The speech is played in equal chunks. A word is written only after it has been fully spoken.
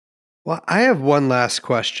Well, I have one last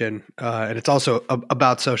question, and it's also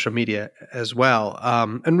about social media as well,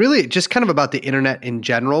 and really just kind of about the internet in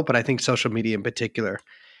general, but I think social media in particular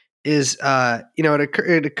is,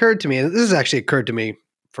 it occurred to me, and this has actually occurred to me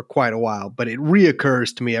for quite a while, but it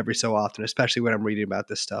reoccurs to me every so often, especially when I'm reading about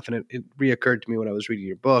this stuff, and it reoccurred to me when I was reading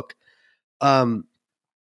your book. Um,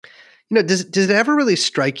 does it ever really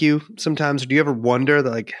strike you sometimes, or do you ever wonder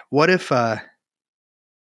that, what if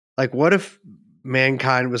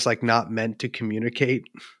mankind was like not meant to communicate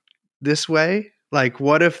this way? Like,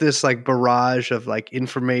 what if this like barrage of like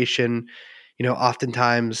information,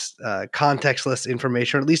 oftentimes contextless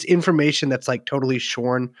information, or at least information that's like totally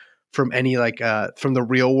shorn from any from the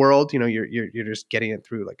real world. You're just getting it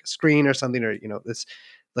through like a screen or something, or this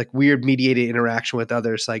like weird mediated interaction with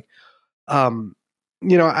others. Um,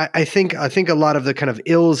 I think a lot of the kind of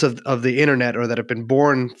ills of the internet, or that have been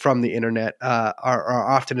born from the internet, are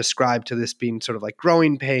often ascribed to this being sort of like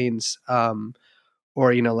growing pains,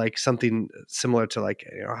 or like something similar to like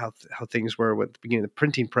how things were with the beginning of the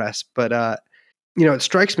printing press. But it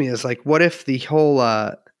strikes me as like, what if the whole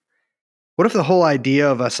idea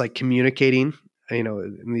of us like communicating,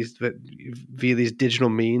 in these via these digital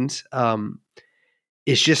means,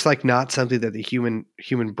 is just like not something that the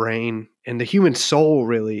human brain and the human soul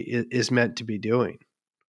really is meant to be doing.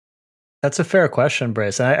 That's a fair question,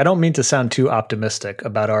 Brace. And I don't mean to sound too optimistic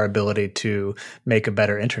about our ability to make a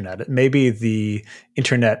better internet. Maybe the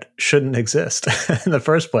internet shouldn't exist in the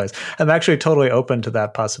first place. I'm actually totally open to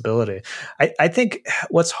that possibility. I think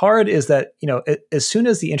what's hard is that, as soon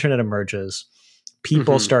as the internet emerges,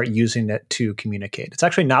 people start using it to communicate. It's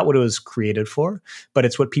actually not what it was created for, but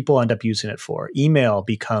it's what people end up using it for. Email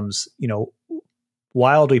becomes,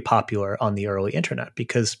 wildly popular on the early internet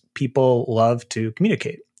because people love to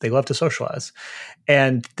communicate. They love to socialize.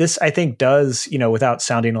 And this, I think, does, without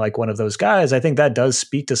sounding like one of those guys, I think that does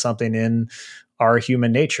speak to something in our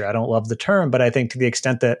human nature. I don't love the term, but I think to the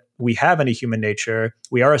extent that we have any human nature,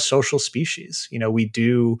 we are a social species. We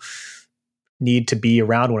do need to be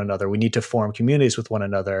around one another. We need to form communities with one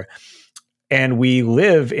another. And we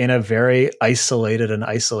live in a very isolated and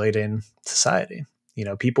isolating society.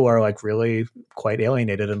 People are like really quite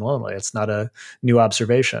alienated and lonely. It's not a new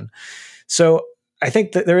observation. So I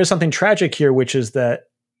think that there is something tragic here, which is that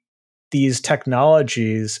these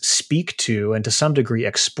technologies speak to and to some degree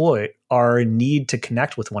exploit our need to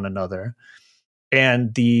connect with one another,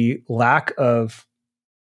 and the lack of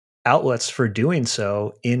outlets for doing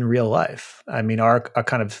so in real life. I mean, our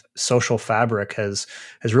kind of social fabric has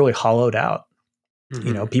really hollowed out.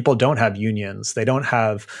 People don't have unions. They don't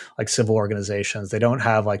have like civil organizations. They don't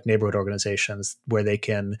have like neighborhood organizations where they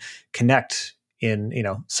can connect in,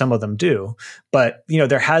 some of them do. But,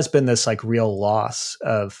 there has been this like real loss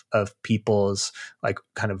of people's like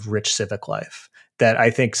kind of rich civic life that I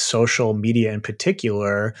think social media in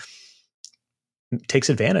particular takes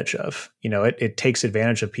advantage of. It takes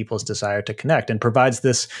advantage of people's desire to connect and provides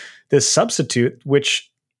this substitute, which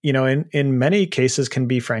in many cases can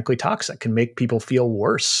be frankly toxic, can make people feel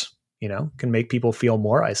worse, can make people feel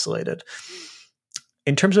more isolated.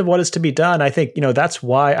 In terms of what is to be done, I think, that's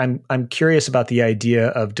why I'm curious about the idea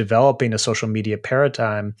of developing a social media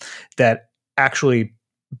paradigm that actually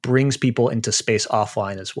brings people into space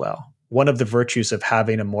offline as well. One of the virtues of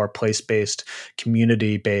having a more place-based,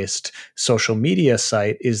 community-based social media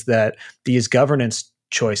site is that these governance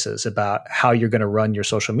choices about how you're going to run your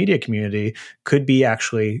social media community could be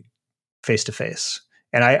actually face-to-face.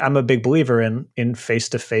 And I'm a big believer in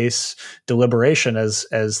face-to-face deliberation as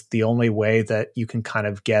the only way that you can kind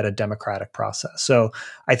of get a democratic process. So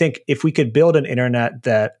I think if we could build an internet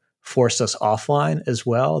that forced us offline as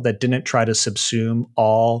well, that didn't try to subsume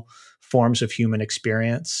all forms of human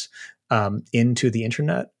experience into the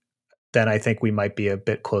internet, then I think we might be a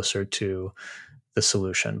bit closer to the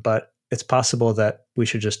solution. But it's possible that we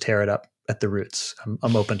should just tear it up at the roots.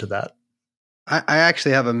 I'm open to that. I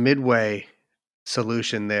actually have a midway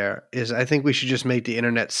solution there. Is I think we should just make the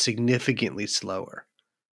internet significantly slower,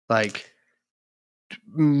 like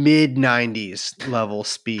mid 90s level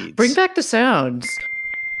speeds. Bring back the sounds.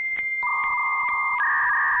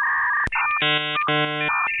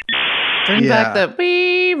 Bring back the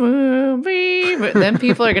wee woo wee woo. Then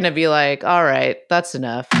people are going to be like, all right, that's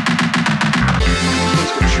enough.